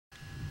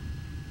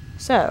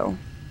So.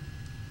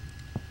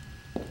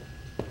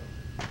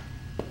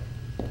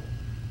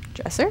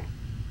 Dresser?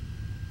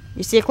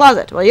 You see a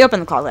closet. Well, you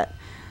open the closet.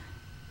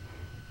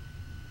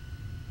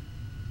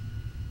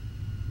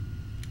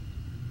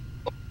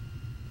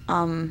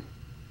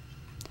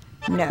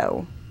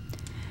 No.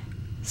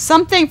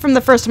 Something from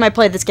the first time I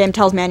played this game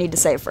tells me I need to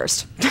save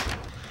first.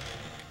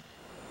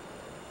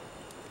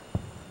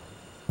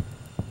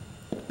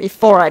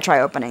 Before I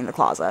try opening the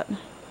closet.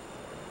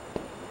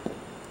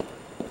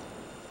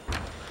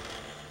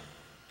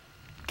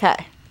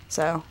 Okay,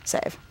 so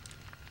save.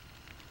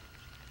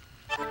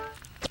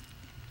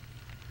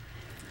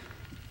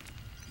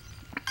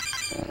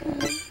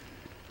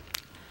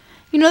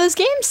 You know, this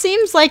game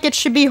seems like it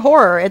should be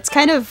horror. It's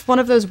kind of one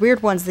of those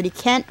weird ones that you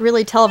can't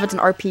really tell if it's an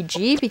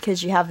RPG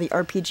because you have the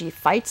RPG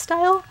fight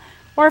style,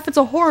 or if it's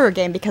a horror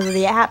game because of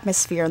the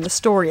atmosphere and the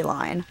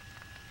storyline.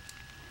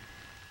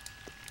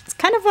 It's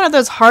kind of one of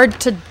those hard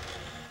to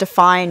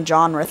define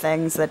genre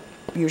things that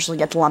usually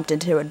get lumped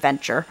into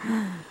adventure.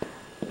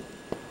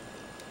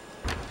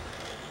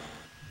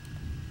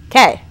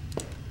 Okay,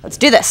 let's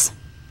do this.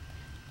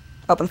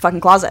 Open the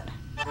fucking closet.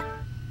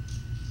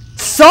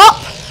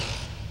 Sup?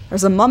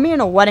 There's a mummy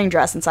in a wedding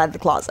dress inside the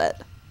closet.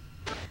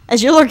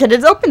 As you look at it,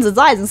 it opens its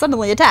eyes and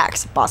suddenly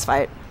attacks. Boss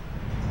fight.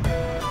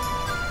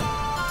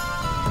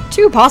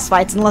 2 boss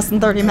fights in less than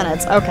 30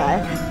 minutes.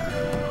 Okay.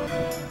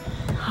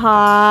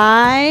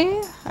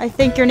 Hi. I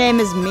think your name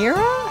is Mira?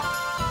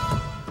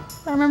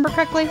 If I remember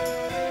correctly.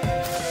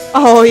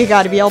 Oh, you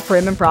gotta be all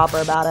prim and proper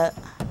about it.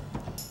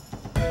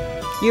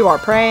 You are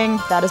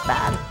praying. That is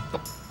bad.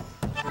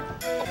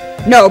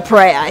 No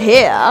prayer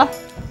here.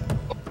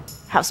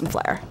 Have some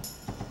flair.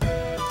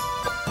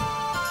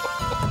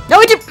 No,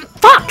 it did.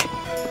 Fuck!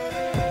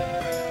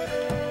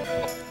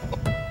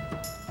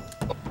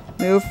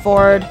 Move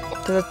forward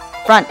to the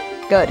front.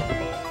 Good.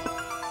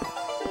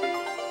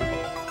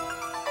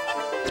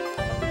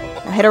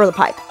 Now hit her with a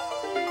pipe.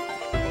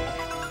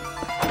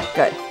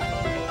 Good.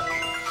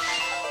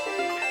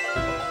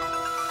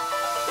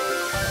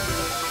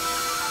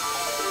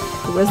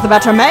 Who is the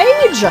better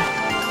mage?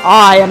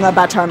 I am the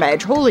better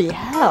mage. Holy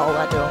hell,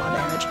 that did a lot of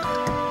damage.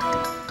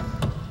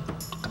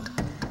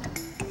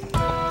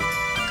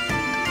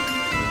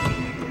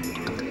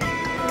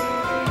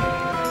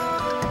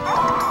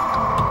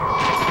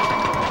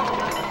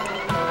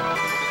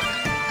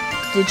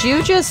 Did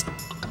you just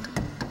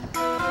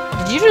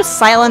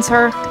silence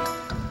her?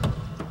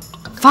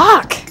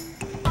 Fuck!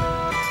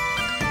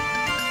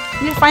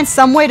 You need to find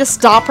some way to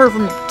stop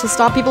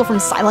people from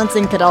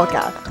silencing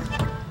Koudelka.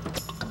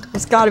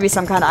 There's gotta be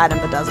some kind of item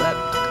that does it.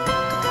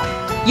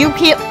 You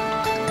keep...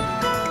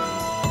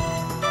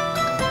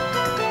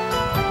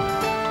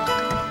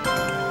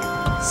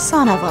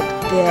 Son of a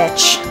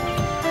bitch.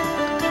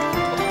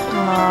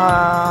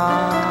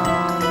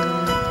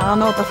 I don't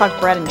know what the fuck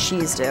bread and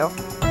cheese do.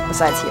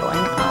 Besides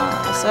healing.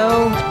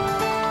 So...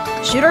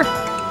 Shoot her!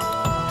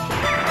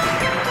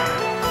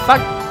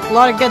 Fuck, a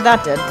lot of good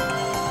that did.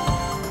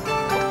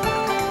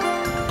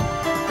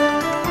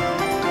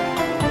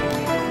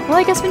 Well,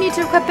 I guess we need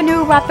to equip a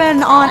new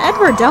weapon on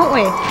Edward, don't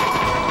we?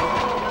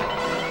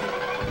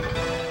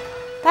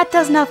 That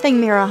does nothing,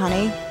 Mira,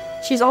 honey.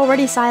 She's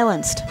already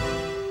silenced.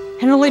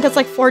 And it only does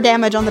like 4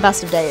 damage on the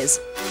best of days.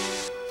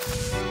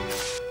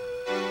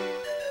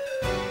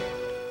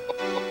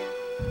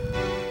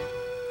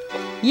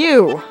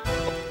 You!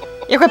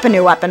 Equip a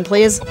new weapon,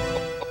 please.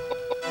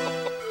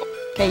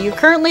 Okay, you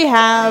currently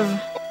have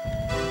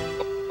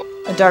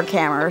a dark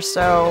hammer,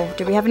 so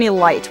do we have any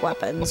light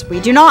weapons? We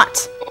do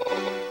not!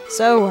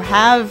 So,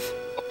 have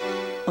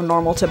a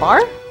normal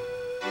tabar?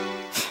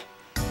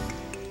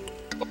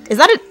 Is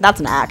that it? That's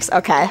an axe.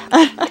 Okay.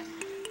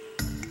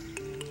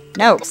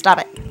 No, stop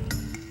it.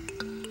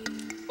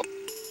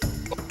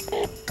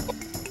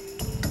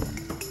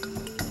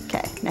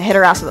 Okay, now hit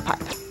her ass with a pipe.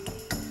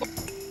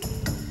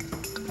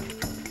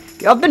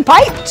 You have been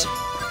piped!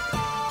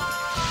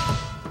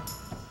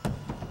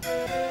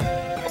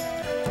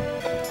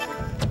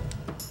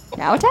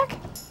 Now attack?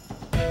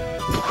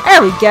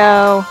 There we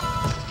go!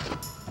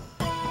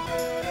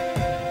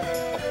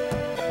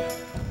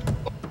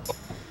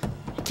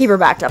 Keep her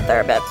backed up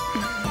there a bit.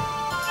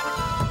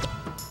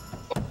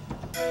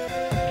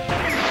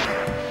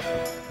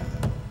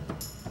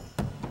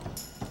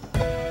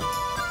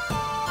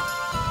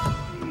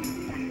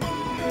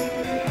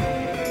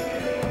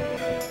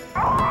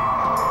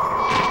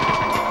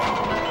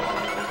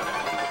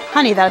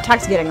 Honey, that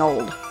attack's getting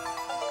old.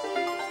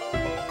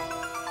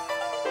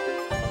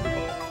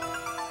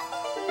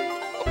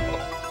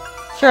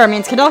 Sure, it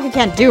means Koudelka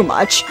can't do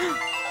much.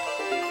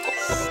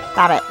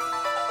 Stop it.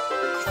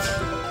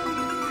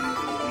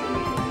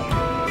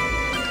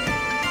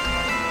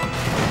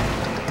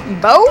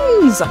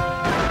 Bones!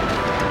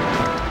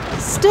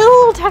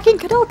 Still attacking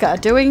Koudelka,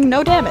 doing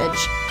no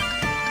damage.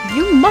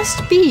 You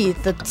must be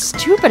the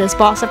stupidest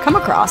boss I've come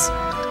across.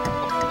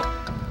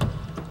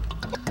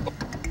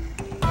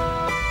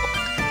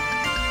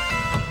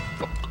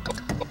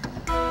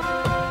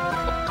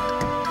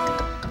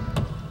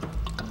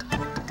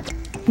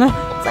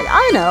 It's like,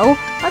 I know!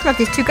 I've got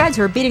these two guys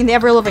who are beating the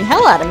ever-living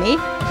hell out of me.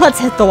 Let's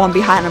hit the one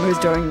behind him who's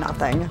doing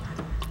nothing.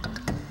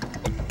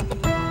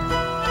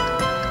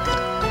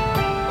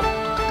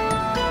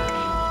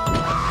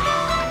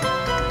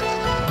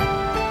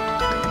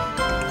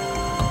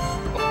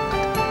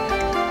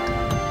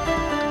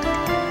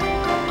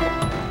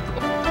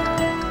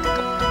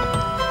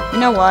 You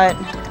know what?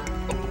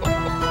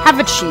 Have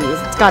a cheese.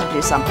 It's gotta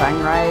do something,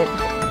 right?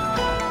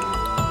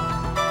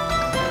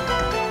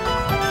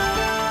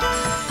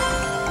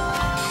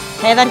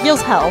 Okay, that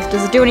heals health.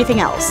 Does it do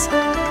anything else?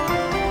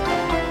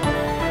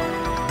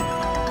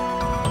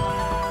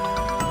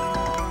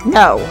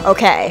 No.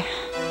 Okay.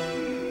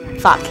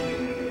 Fuck.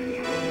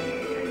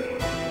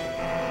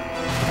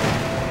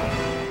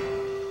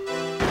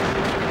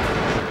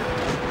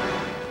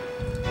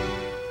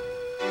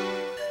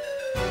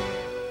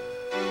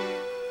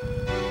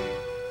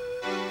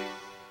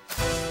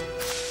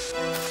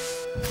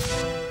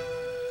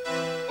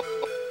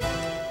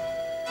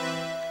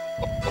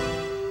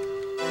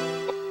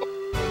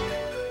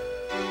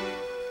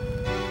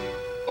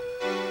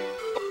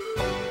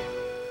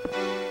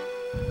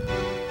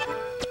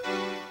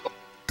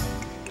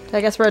 I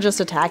guess we're just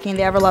attacking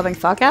the ever-loving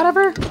fuck out of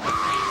her?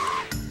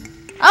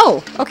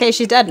 Oh, okay,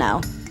 she's dead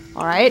now.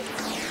 Alright.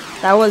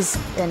 That was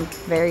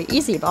very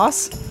easy,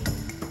 boss.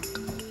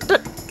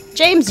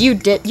 James, you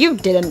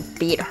didn't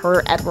beat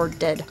her, Edward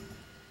did.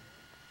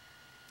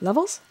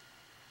 Levels?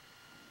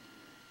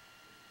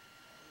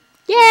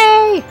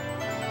 Yay!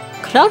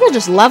 Koudelka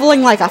just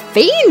leveling like a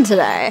fiend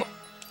today.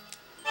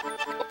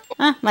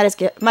 Might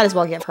as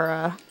well give her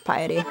a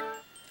piety.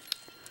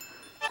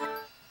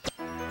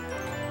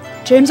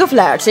 James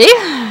O'Flaherty.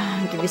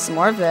 Give you some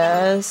more of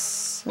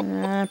this.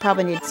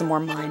 Probably need some more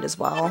mind as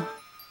well.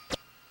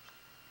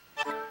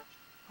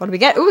 What do we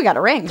get? Ooh, we got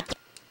a ring.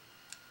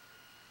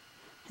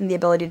 And the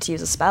ability to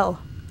use a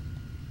spell.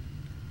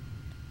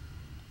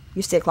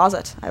 You stay a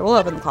closet. I will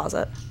open the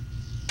closet.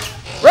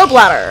 Rope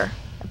ladder!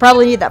 I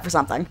probably need that for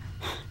something.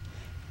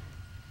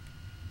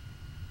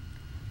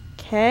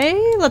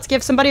 Okay, let's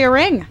give somebody a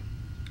ring.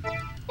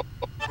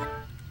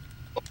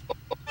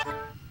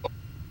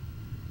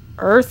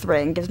 Earth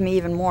ring gives me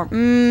even more.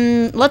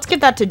 Let's give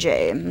that to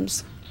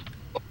James.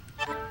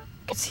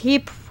 Because he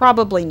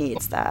probably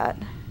needs that.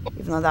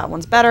 Even though that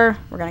one's better,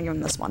 we're going to give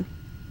him this one.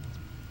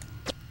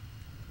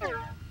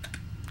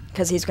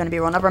 Because he's going to be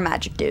one of our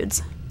magic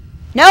dudes.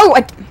 No!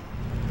 God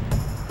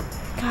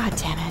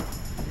damn it.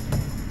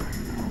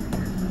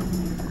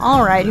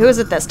 Alright, who is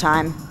it this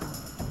time?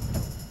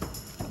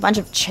 A bunch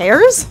of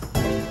chairs?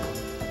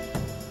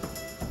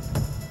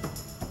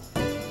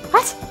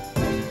 What?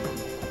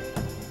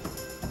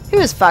 Who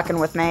is fucking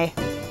with me?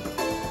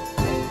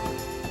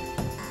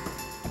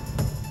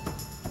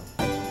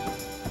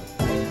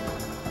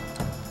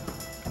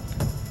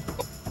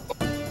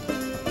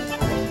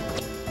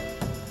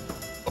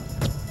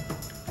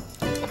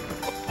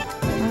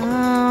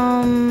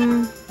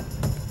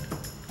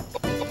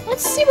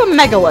 Let's see what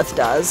Megalith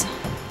does.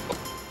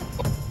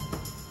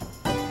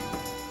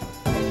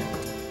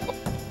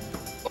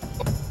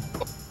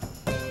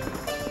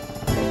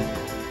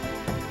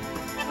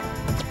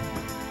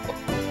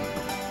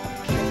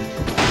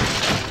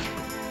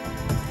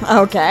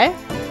 Okay.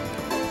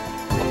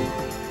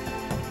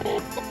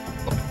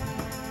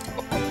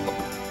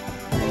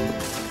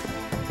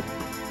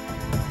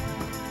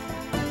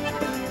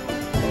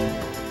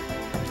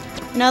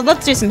 Now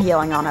let's do some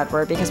healing on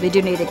Edward because we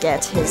do need to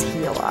get his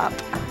heal up.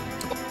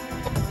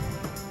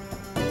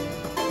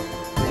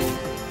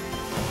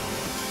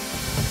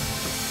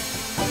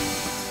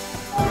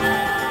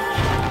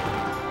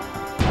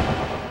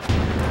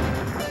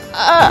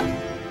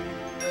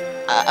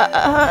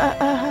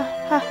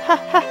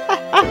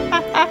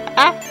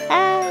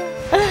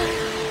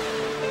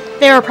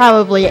 They were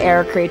probably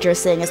air creatures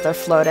seeing as they're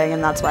floating,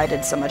 and that's why I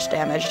did so much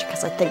damage,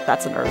 because I think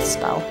that's an earth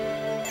spell.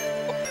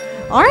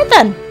 Alright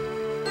then.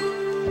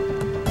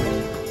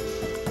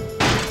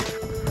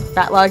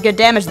 That lot of good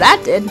damage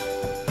that did.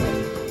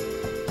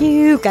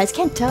 You guys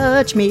can't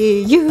touch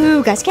me.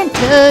 You guys can't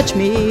touch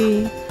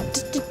me.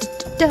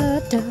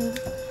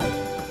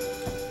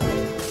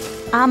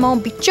 I'm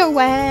gonna beat your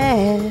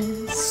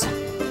ass.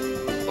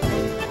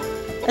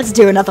 Let's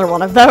do another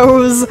one of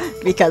those,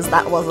 because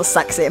that was a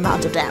sexy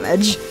amount of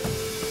damage.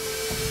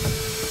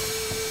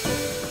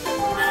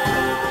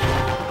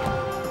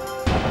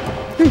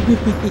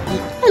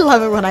 I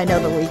love it when I know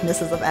the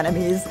weaknesses of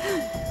enemies.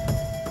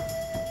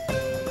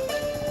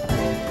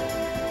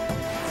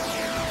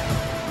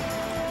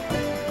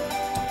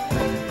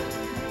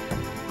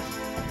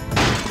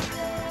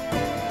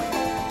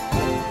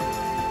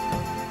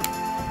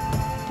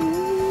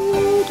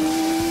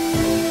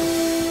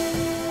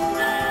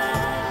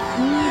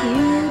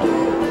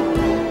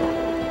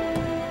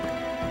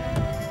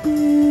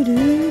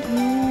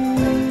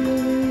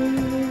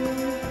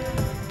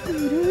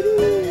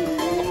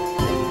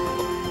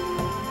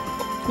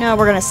 No,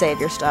 we're gonna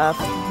save your stuff.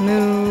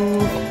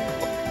 Move.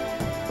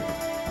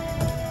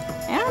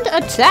 And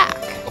attack.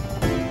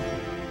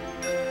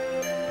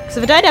 So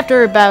if it died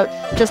after about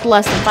just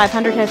less than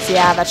 500 hits,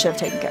 yeah, that should have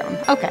taken care of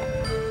him. Okay.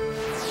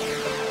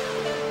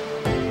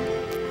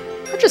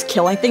 We're just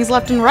killing things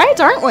left and right,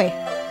 aren't we?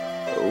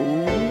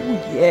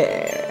 Oh,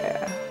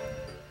 yeah.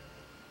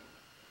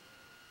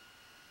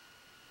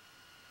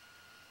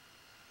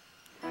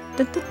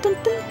 Dun, dun, dun,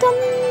 dun, dun.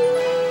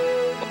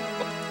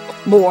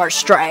 More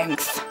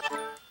strength.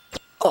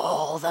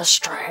 All the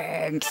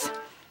strength.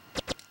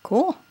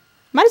 Cool.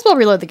 Might as well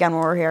reload the gun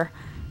while we're here.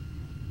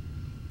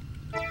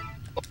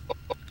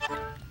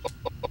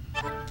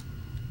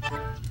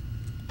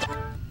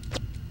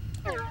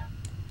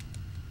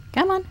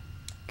 Come on.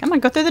 Come on,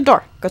 go through the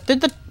door. Go through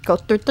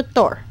the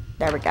door.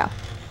 There we go.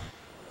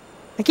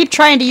 I keep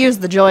trying to use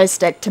the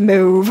joystick to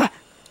move.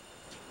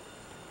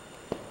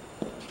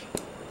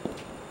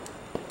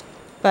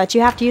 But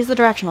you have to use the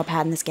directional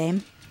pad in this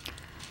game.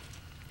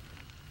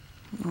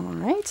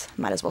 Alright,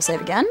 might as well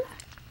save again.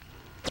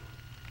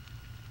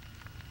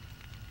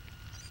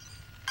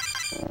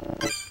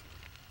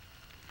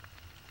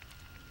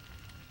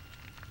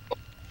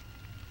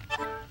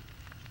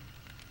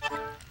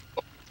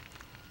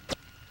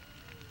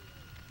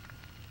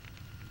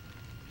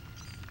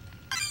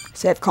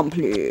 Save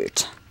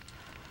complete.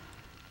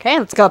 Okay,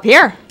 let's go up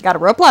here. Got a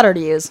rope ladder to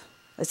use.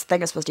 I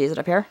think I'm supposed to use it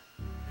up here.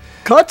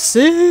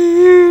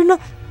 Cutscene!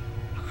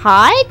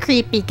 Hi,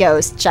 creepy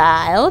ghost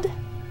child.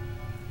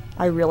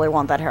 I really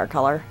want that hair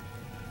color.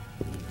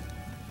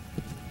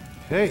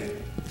 Hey.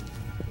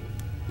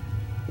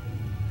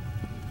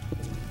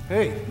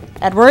 Hey.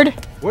 Edward?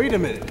 Wait a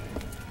minute.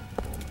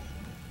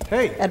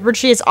 Hey. Edward,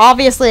 she is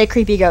obviously a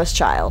creepy ghost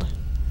child.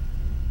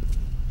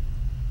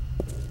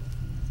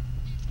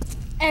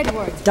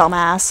 Edward.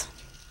 Dumbass.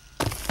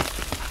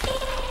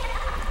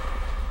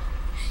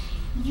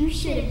 You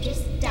should have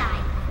just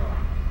died before.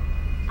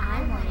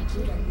 I wanted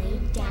you to lay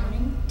down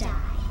and die.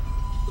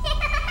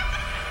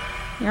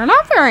 You're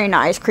not very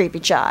nice, creepy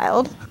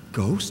child. A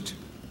ghost?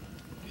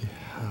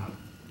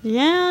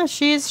 Yeah,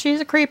 she's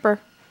a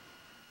creeper.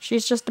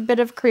 She's just a bit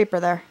of a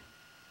creeper there.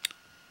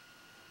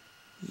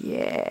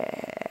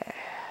 Yeah.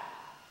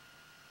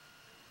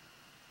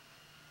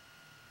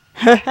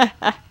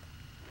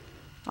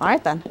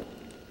 Alright then.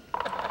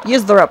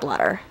 Use the rope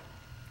ladder.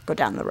 Go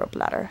down the rope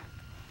ladder.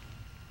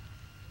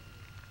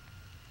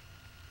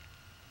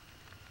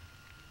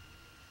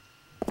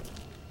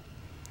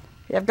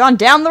 We have gone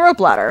down the rope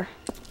ladder.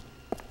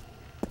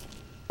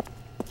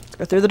 Let's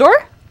go through the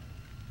door.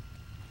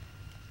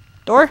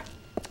 Door.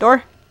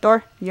 Door.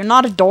 Door. You're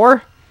not a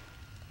door.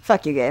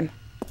 Fuck you, game.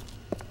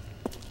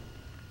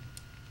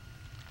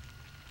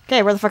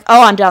 Okay, where the fuck?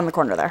 Oh, I'm down in the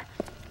corner there.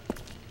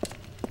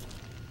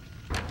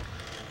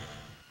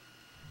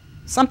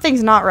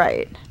 Something's not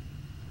right.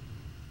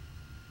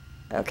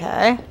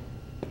 Okay.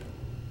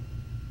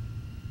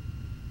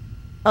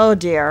 Oh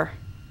dear.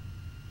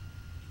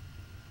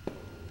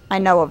 I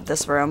know of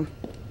this room.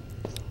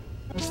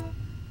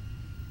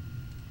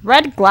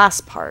 Red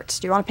glass parts.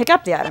 Do you want to pick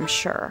up the item?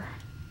 Sure.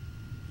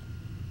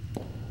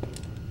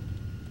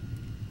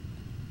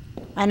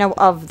 I know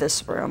of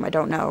this room. I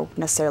don't know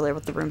necessarily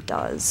what the room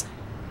does.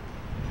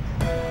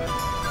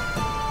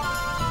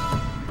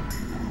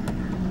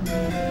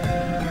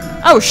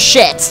 Oh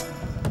shit!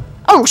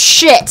 Oh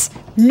shit!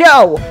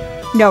 No!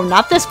 No,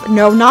 not this.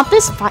 No, not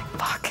this. Fuck.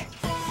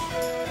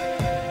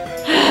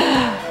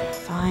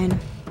 Fine.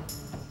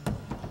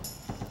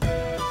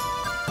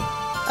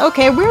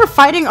 Okay, we were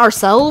fighting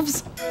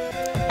ourselves,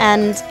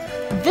 and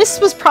this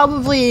was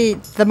probably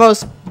the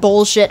most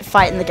bullshit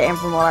fight in the game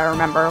from what I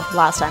remember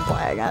last time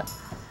playing it.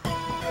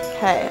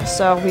 Okay,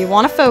 so we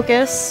want to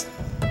focus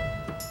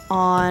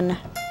on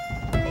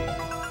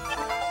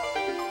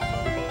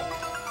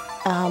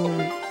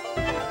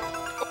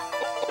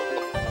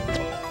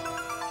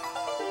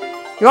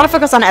you want to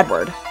focus on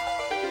Edward.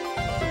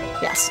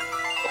 Yes.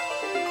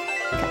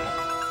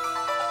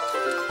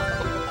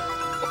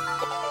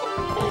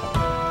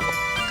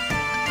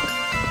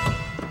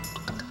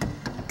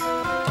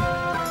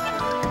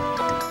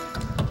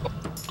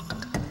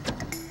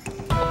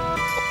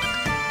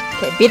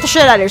 Okay, beat the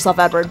shit out of yourself,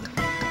 Edward.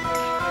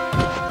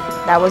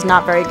 That was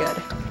not very good.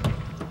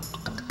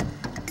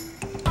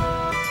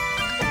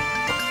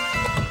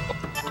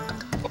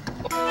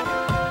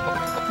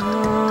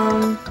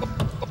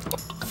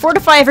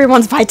 Fortify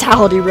everyone's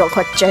vitality real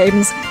quick,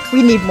 James.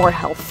 We need more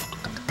health.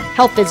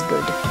 Health is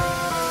good.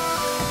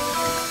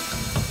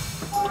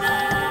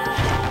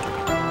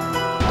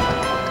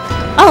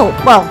 Oh,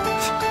 well,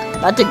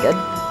 that did good.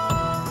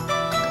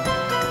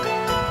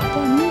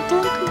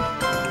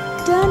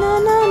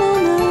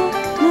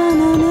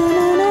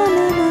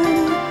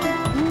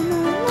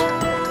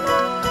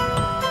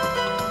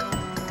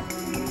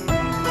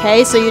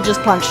 Okay, so you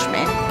just punched me.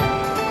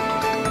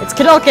 It's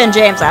Koudelka and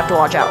James I have to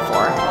watch out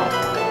for.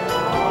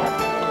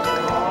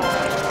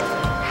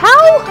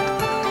 How?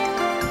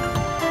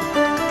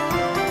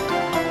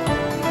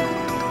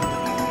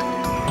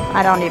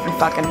 I don't even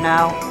fucking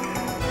know.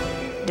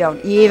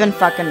 Don't even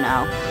fucking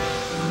know.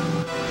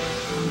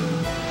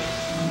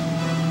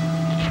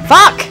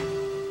 Fuck!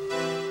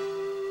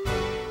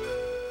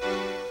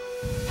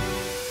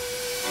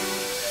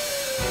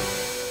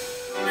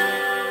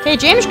 Okay,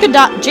 James could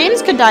die.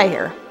 James could die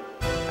here.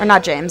 Or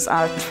not James,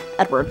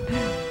 Edward.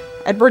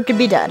 Edward could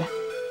be dead.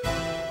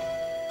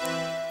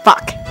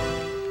 Fuck.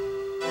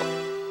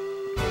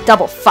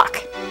 Double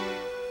fuck.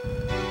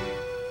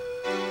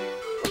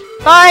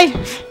 Bye!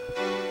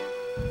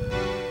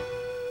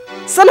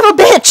 Son of a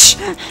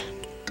bitch!